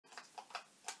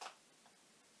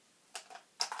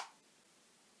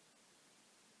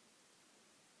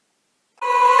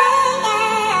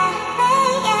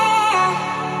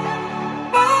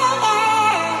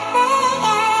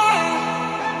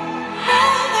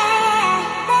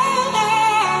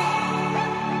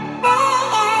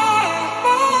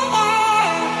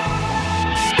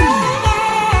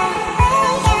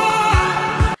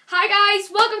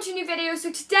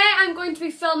going to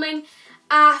be filming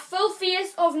a full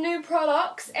face of new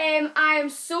products. I am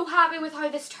so happy with how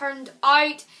this turned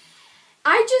out.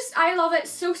 I love it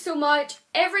so much.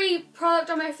 Every product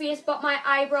on my face but my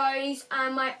eyebrows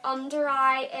and my under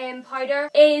eye powder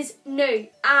is new,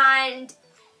 and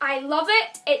I love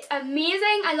it. It's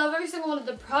amazing. I love every single one of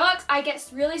the products. I get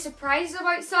really surprised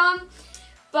about some.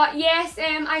 But yes,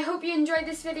 I hope you enjoyed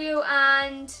this video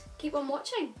and keep on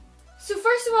watching. So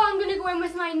first of all, I'm going to go in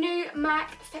with my new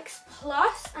MAC Fix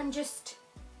Plus and just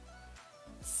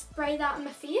spray that on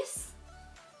my face.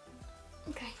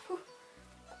 Okay.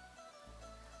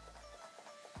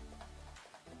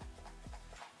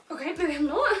 Okay, maybe I'm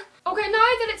not. Okay, now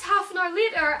that it's half an hour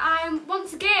later, I'm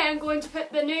once again going to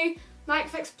put the new MAC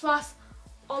Fix Plus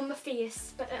on my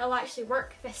face, but it'll actually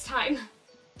work this time.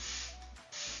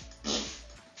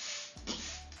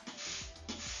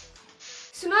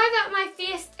 So now that my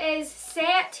face is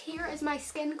set, here is my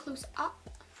skin close up.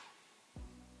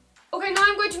 Okay, now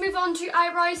I'm going to move on to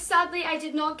eyebrows. Sadly, I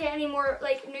did not get any more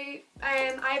like new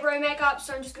eyebrow makeup,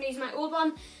 so I'm just going to use my old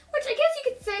one, which I guess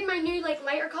you could say my new like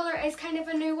lighter colour is kind of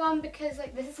a new one, because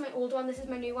like this is my old one, this is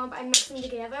my new one, but I mixed them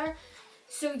together.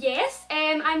 So yes,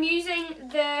 I'm using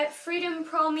the Freedom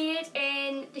Pomade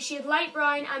in the shade light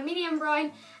brown and medium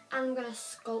brown, and I'm going to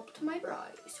sculpt my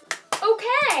brows.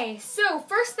 Okay, so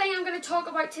first thing I'm going to talk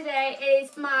about today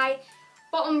is my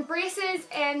bottom braces.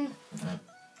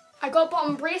 I got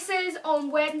bottom braces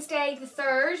on Wednesday the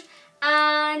 3rd,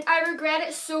 and I regret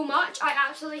it so much. I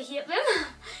absolutely hate them.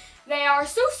 They are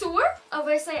so sore.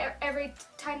 Obviously, every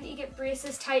time that you get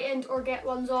braces tightened or get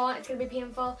ones on, it's going to be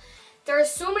painful. There are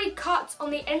so many cuts on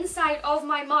the inside of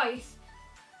my mouth,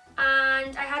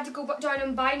 and I had to go down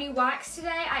and buy new wax today.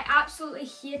 I absolutely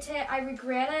hate it. I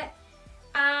regret it.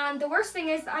 And the worst thing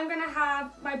is that I'm going to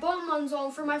have my bottom ones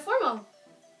on for my formal,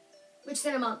 which is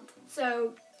in a month.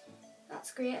 So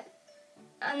that's great.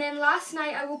 And then last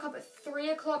night I woke up at 3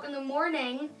 o'clock in the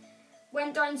morning,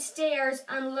 went downstairs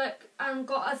and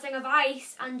got a thing of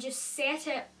ice and just set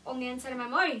it on the inside of my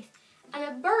mouth, and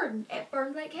it burned. It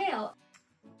burned like hell.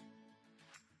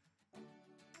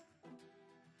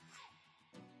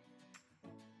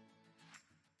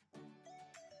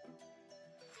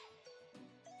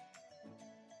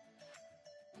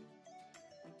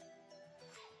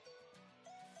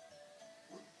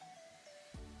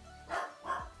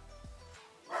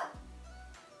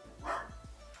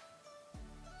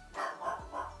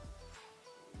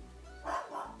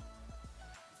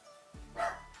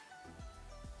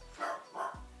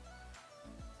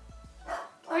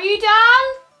 Are you done?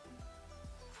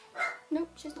 Nope,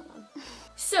 she's not done.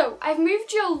 So, I've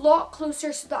moved you a lot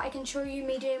closer so that I can show you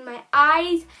me doing my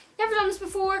eyes. Never done this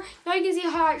before. Now you can see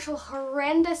how actual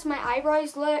horrendous my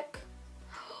eyebrows look.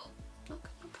 Look.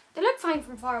 They look fine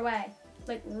from far away.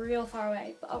 Like real far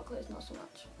away, but up close not so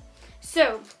much.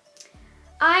 So,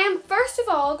 I am first of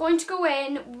all going to go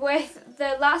in with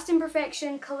the Lasting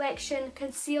Perfection Collection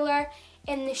Concealer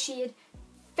in the shade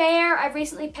Fair. I've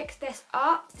recently picked this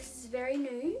up. This is very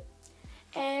new.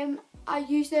 I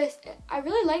use this. I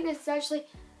really like this. It's actually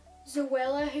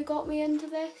Zoella who got me into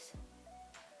this.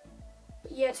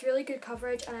 But yeah, it's really good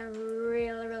coverage, and I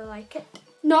really like it.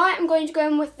 Now I'm going to go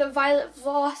in with the Violet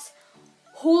Voss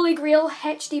Holy Grail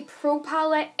HD Pro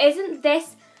Palette. Isn't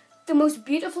this the most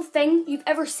beautiful thing you've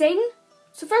ever seen?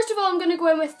 So first of all, I'm going to go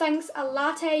in with Thanks a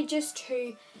Latte just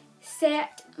to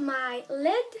set my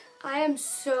lid. I am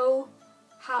so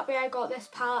happy I got this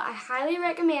palette. I highly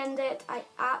recommend it. I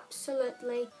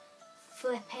absolutely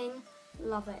flipping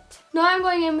love it. Now I'm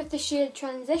going in with the shade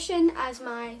Transition as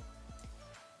my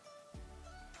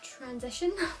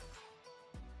transition.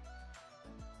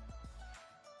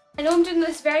 I know I'm doing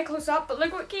this very close up, but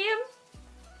look what came.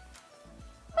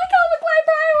 Look how the glider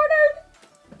I ordered.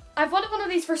 I've wanted one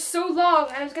of these for so long.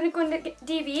 I was going to go into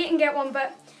DV8 and get one,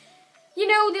 but you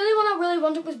know, the only one I really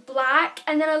wanted was black,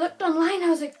 and then I looked online and I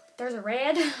was like, there's a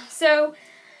red. So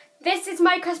this is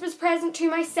my Christmas present to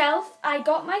myself. I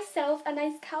got myself a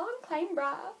nice Calvin Klein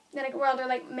bra. Then I wear other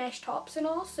like mesh tops and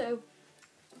all. So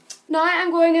now I'm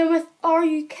going in with Are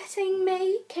You Kidding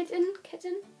Me? Kitten,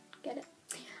 get it?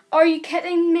 Are You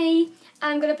Kidding Me?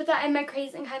 And I'm going to put that in my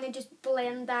crease and kind of just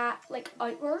blend that like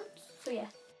outwards. So yeah.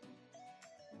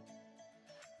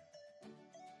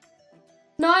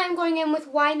 Now I'm going in with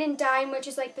Wine and Dine, which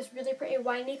is like this really pretty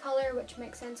winey colour, which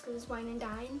makes sense because it's wine and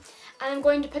dine. And I'm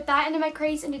going to put that into my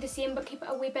crease and do the same, but keep it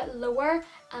a wee bit lower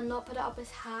and not put it up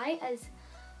as high as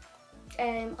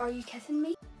Are You Kissing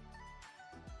Me?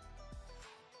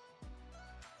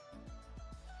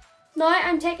 Now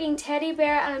I'm taking Teddy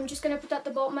Bear and I'm just going to put that at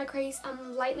the bottom of my crease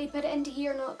and lightly put it into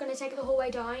here. Not going to take it the whole way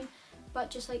down,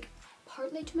 but just like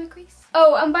partly to my crease.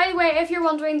 Oh, and by the way, if you're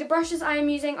wondering, the brushes I am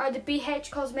using are the BH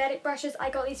Cosmetic brushes. I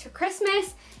got these for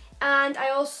Christmas, and I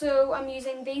also am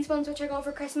using these ones which I got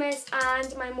for Christmas,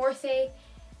 and my Morphe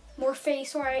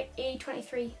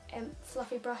A23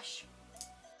 fluffy brush.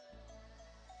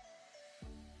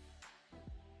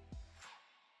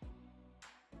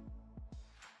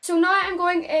 So now I'm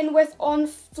going in with On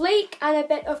Flake and a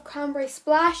bit of Cranberry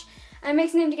Splash. I'm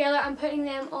mixing them together and putting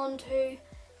them onto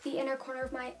the inner corner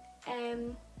of my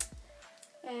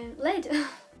lid.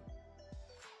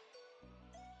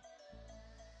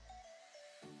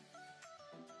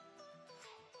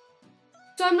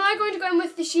 So I'm now going to go in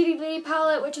with the Shady Lady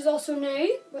palette, which is also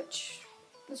new, which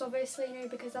is obviously new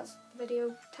because that's the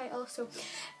video title. So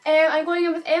I'm going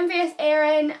in with Envious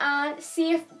Erin and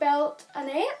Safe Belt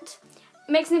Annette,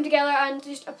 mixing them together and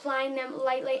just applying them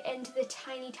lightly into the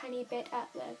tiny bit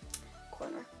at the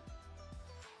corner.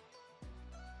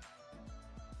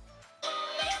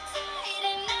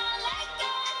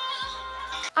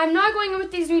 I'm now going in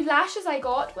with these new lashes I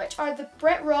got, which are the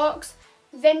Brit Rocks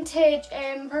Vintage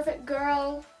Perfect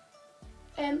Girl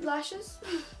lashes.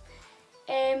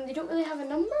 They don't really have a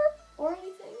number or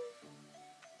anything.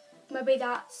 Maybe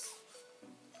that's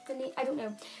the name, I don't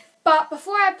know. But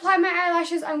before I apply my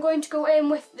eyelashes, I'm going to go in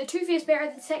with the Too Faced Better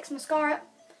Than Sex mascara.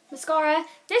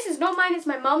 This is not mine, it's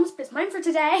my mum's, but it's mine for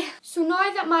today. So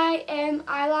now that my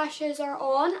eyelashes are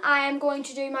on, I am going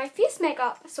to do my face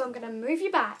makeup. So I'm going to move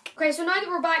you back. Okay, so now that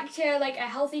we're back to like a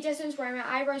healthy distance where my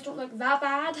eyebrows don't look that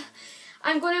bad,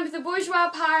 I'm going in with the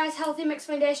Bourjois Paris Healthy Mix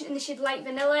Foundation in the shade Light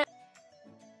Vanilla.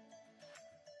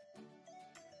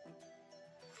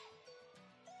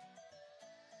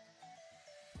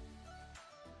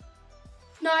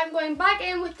 Now I'm going back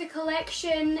in with the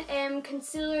Collection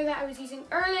concealer that I was using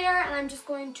earlier, and I'm just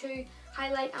going to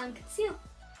highlight and conceal.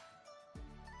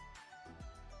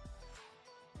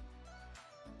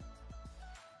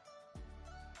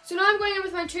 So now I'm going in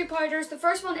with my two powders. The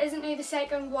first one isn't new, the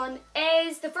second one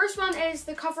is. The first one is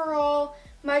the Coverall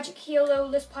Magic Halo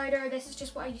Loose Powder. This is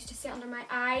just what I used to set under my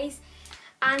eyes.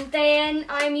 And then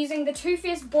I'm using the Too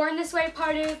Faced Born This Way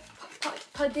powder, oh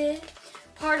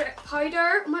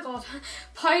my god,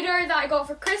 powder that I got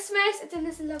for Christmas. It's in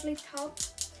this lovely tub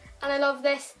and I love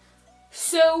this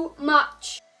so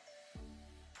much.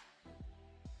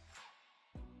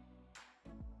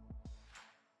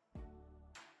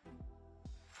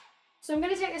 So I'm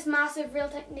going to take this massive Real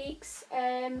Techniques,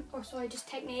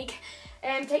 Technique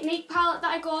palette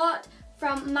that I got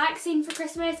from Maxine for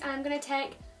Christmas, and I'm going to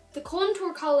take the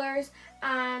contour colours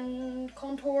and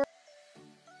contour.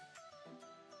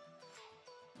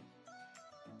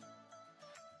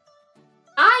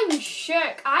 I'm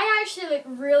shook. I actually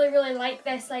really like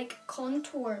this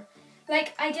contour.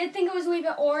 I did think it was a wee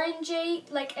bit orangey.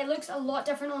 It looks a lot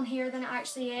different on here than it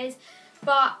actually is,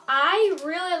 but I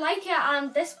really like it,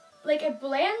 and this it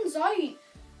blends out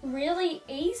really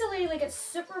easily. It's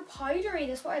super powdery.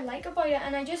 That's what I like about it,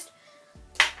 and I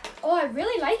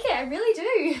really like it. I really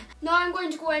do. Now I'm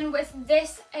going to go in with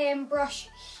this brush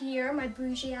here, my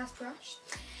bougie ass brush,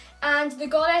 and the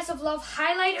Goddess of Love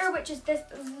highlighter, which is this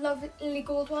lovely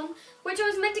gold one, which I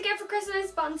was meant to get for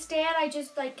Christmas, but instead I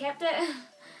just kept it.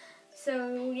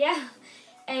 So yeah,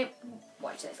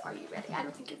 watch this. Are you ready? I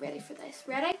don't think you're ready for this.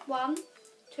 Ready? 1,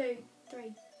 2,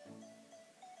 3.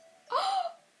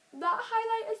 That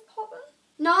highlight is popping.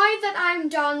 Now that I'm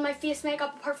done my face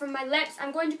makeup apart from my lips,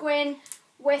 I'm going to go in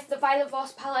with the Violet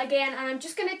Voss palette again, and I'm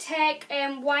just going to take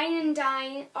Wine and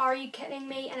Dine, Are You Kidding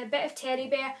Me, and a bit of Teddy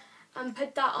Bear and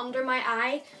put that under my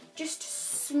eye, just to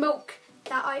smoke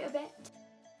that out a bit.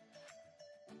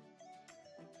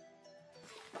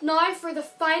 Now for the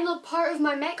final part of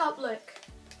my makeup look.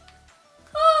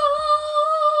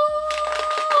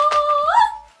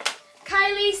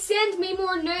 Kylie, send me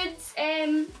more nudes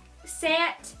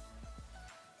set.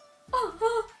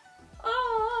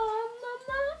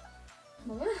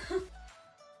 Mama.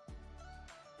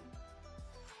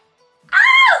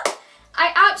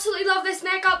 I absolutely love this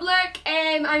makeup look.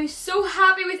 I'm so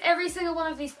happy with every single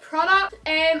one of these products.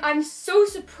 I'm so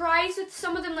surprised with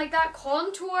some of them, like that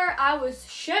contour. I was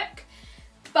shook.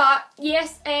 But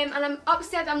yes, and I'm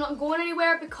upset that I'm not going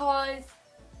anywhere because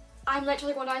I'm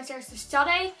literally going downstairs to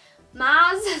study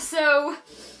maths. So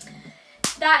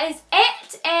that is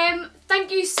it.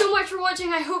 Thank you so much for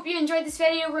watching. I hope you enjoyed this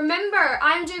video. Remember,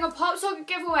 I'm doing a popsocket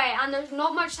giveaway and there's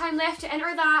not much time left to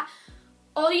enter that.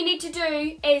 All you need to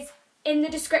do is in the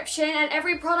description, and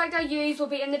every product I use will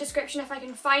be in the description if I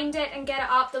can find it and get it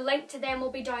up. The link to them will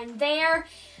be down there.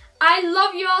 I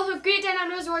love you all. Have a great day, and I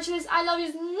know you're watching this. I love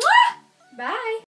you. Bye.